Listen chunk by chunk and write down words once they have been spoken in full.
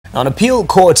An appeal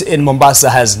court in Mombasa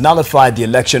has nullified the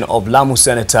election of Lamu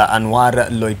Senator Anwar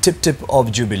Loitiptip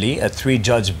of Jubilee. A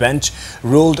three-judge bench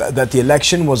ruled that the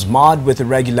election was marred with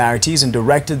irregularities and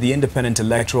directed the Independent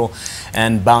Electoral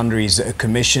and Boundaries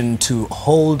Commission to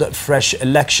hold fresh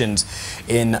elections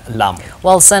in Lamu.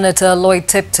 While Senator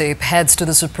Loitiptip heads to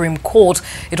the Supreme Court,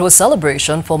 it was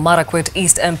celebration for Marakwet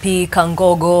East MP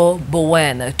Kangogo,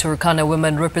 Bowen, Turkana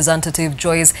Women Representative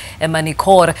Joyce,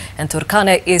 Emanikor, and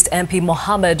Turkana East MP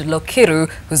Mohammed, Lokiru,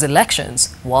 whose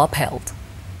elections were upheld.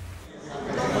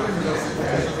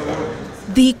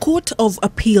 The Court of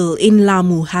Appeal in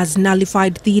Lamu has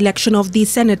nullified the election of the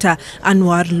Senator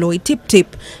Anwar Loitiptip.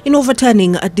 In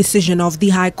overturning a decision of the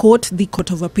High Court, the Court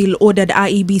of Appeal ordered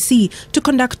IEBC to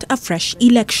conduct a fresh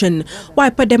election.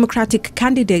 Wiper Democratic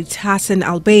candidate Hassan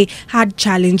Albay had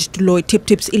challenged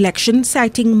Loitiptip's election,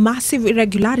 citing massive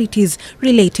irregularities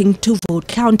relating to vote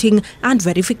counting and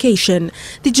verification.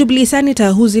 The Jubilee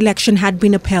Senator, whose election had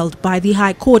been upheld by the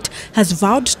High Court, has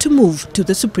vowed to move to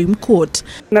the Supreme Court.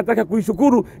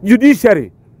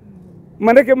 Judiciary,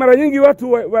 manake mara nyingi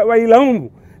watu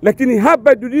wailaumu, lakini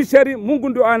hapa judiciary Mungu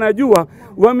ndo anajua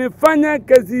wamefanya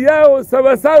kazi yao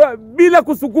sawasawa bila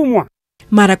kusukumwa.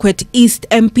 Marakwet East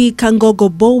MP Kangogo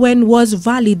Bowen was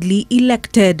validly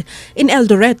elected. In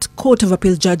Eldoret, Court of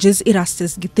Appeal judges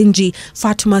Erastus Githinji,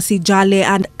 Fatuma Sijale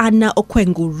and Anna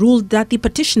Okwengu ruled that the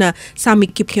petitioner Sami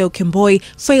Kipkeo Kemboi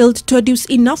failed to adduce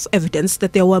enough evidence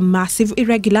that there were massive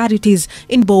irregularities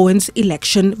in Bowen's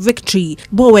election victory.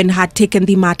 Bowen had taken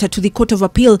the matter to the Court of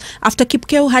Appeal after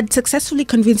Kipkeo had successfully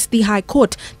convinced the High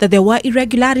Court that there were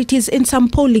irregularities in some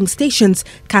polling stations,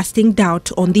 casting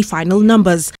doubt on the final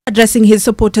numbers. Addressing his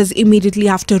supporters immediately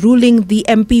after ruling, the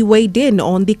MP weighed in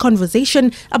on the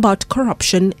conversation about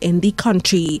corruption in the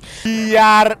country. We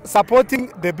are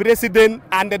supporting the president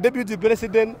and the deputy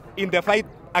president in the fight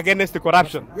against the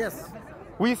corruption. Yes.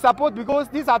 We support because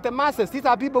these are the masses, these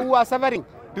are people who are suffering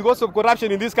because of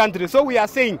corruption in this country. So we are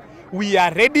saying we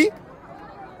are ready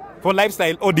for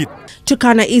lifestyle audit.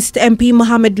 Turkana East MP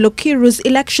Mohammed Lokiru's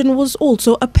election was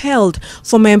also upheld.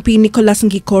 Former MP Nicholas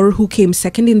Ngikor, who came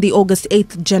second in the August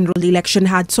 8th general election,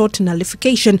 had sought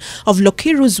nullification of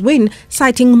Lokiru's win,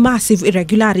 citing massive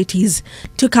irregularities.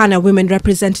 Turkana Women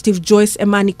Representative Joyce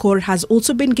Emanikor has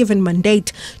also been given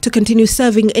mandate to continue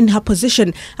serving in her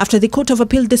position after the Court of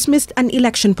Appeal dismissed an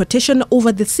election petition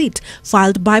over the seat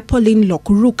filed by Pauline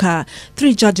Lokiru.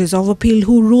 Three judges of appeal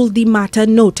who ruled the matter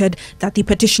noted that the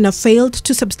petitioner failed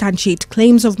to substantiate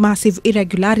claims of massive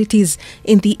irregularities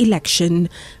in the election.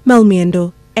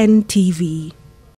 Melmiendo, NTV.